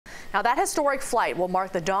Now, that historic flight will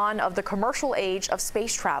mark the dawn of the commercial age of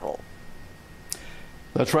space travel.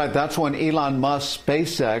 That's right. That's when Elon Musk's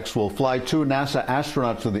SpaceX will fly 2 NASA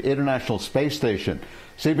astronauts to the International Space Station.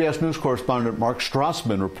 CBS News correspondent Mark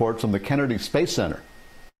Strassmann reports from the Kennedy Space Center.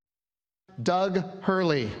 Doug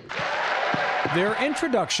Hurley. Their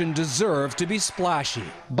introduction deserved to be splashy.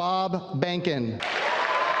 Bob Behnken.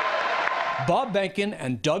 Bob Behnken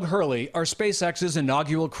and Doug Hurley are SpaceX's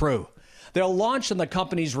inaugural crew. They'll launch on the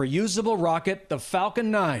company's reusable rocket, the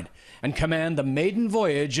Falcon 9, and command the maiden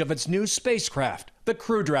voyage of its new spacecraft, the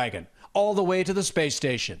Crew Dragon, all the way to the space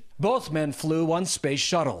station. Both men flew on space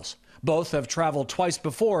shuttles. Both have traveled twice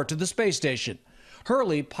before to the space station.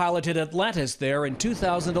 Hurley piloted Atlantis there in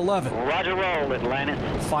 2011. Roger roll,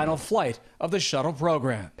 Atlantis. Final flight of the shuttle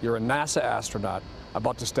program. You're a NASA astronaut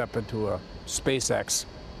about to step into a SpaceX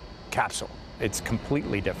capsule. It's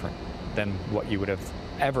completely different than what you would have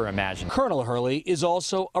ever imagined. Colonel Hurley is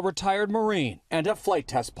also a retired Marine and a flight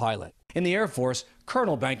test pilot. In the Air Force,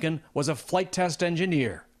 Colonel Behnken was a flight test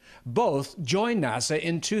engineer. Both joined NASA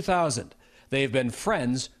in 2000. They've been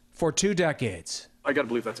friends for 2 decades. I got to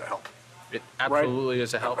believe that's a help. It absolutely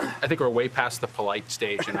is a help. I think we're way past the polite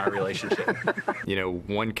stage in our relationship. You know,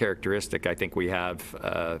 one characteristic I think we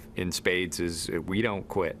have in spades is we don't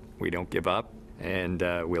quit. We don't give up. And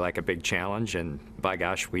we like a big challenge, and by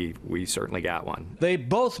gosh, we certainly got one. They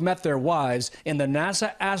both met their wives in the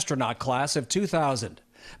NASA astronaut class of 2000.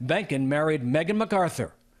 Behnken married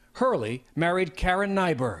McArthur. Hurley married Karen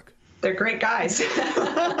Nyberg. They're great guys.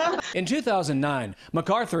 In 2009,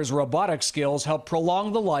 McArthur's robotic skills helped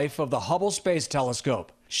prolong the life of the Hubble Space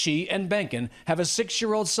Telescope. She and Behnken have a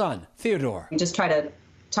 6-year-old son, Theodore. We just try to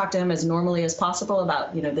talk to him as normally as possible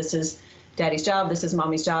about, this is Daddy's job, this is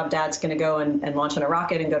Mommy's job, Dad's going to go and launch on a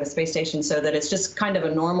rocket and go to space station, so that it's just kind of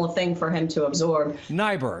a normal thing for him to absorb.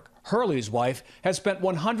 Nyberg, Hurley's wife, has spent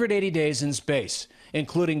 180 days in space,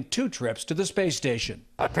 including 2 trips to the space station.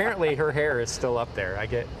 Apparently her hair is still up there. I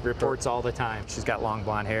get reports all the time. She's got long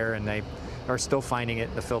blonde hair, and they are still finding it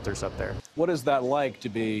in the filters up there. What is that like to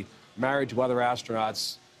be married to other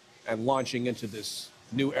astronauts and launching into this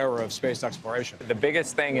new era of space exploration? The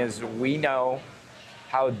biggest thing is we know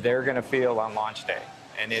how they're going to feel on launch day,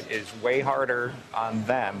 and it is way harder on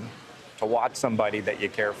them to watch somebody that you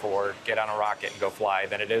care for get on a rocket and go fly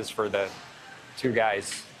than it is for the 2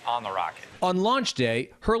 guys on the rocket. On launch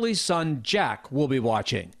day, Hurley's son Jack will be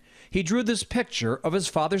watching. He drew this picture of his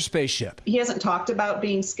father's spaceship. He hasn't talked about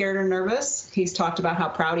being scared or nervous. He's talked about how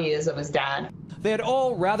proud he is of his dad. They had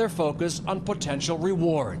all rather focused on potential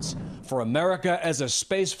rewards for America as a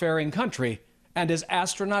spacefaring country and as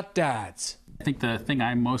astronaut dads. I think the thing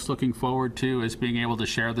I'm most looking forward to is being able to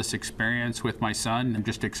share this experience with my son. I'm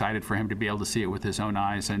just excited for him to be able to see it with his own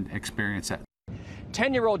eyes and experience it.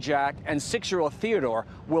 10-year-old Jack and 6-year-old Theodore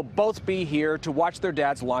will both be here to watch their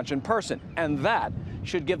dads launch in person, and that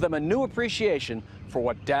should give them a new appreciation for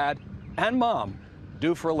what Dad and Mom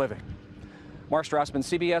do for a living. Mark Strassmann,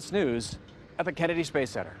 CBS News, at the Kennedy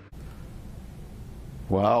Space Center.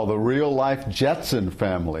 Wow, the real-life Jetson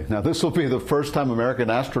family. Now, this will be the first time American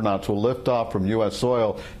astronauts will lift off from U.S.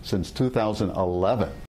 soil since 2011.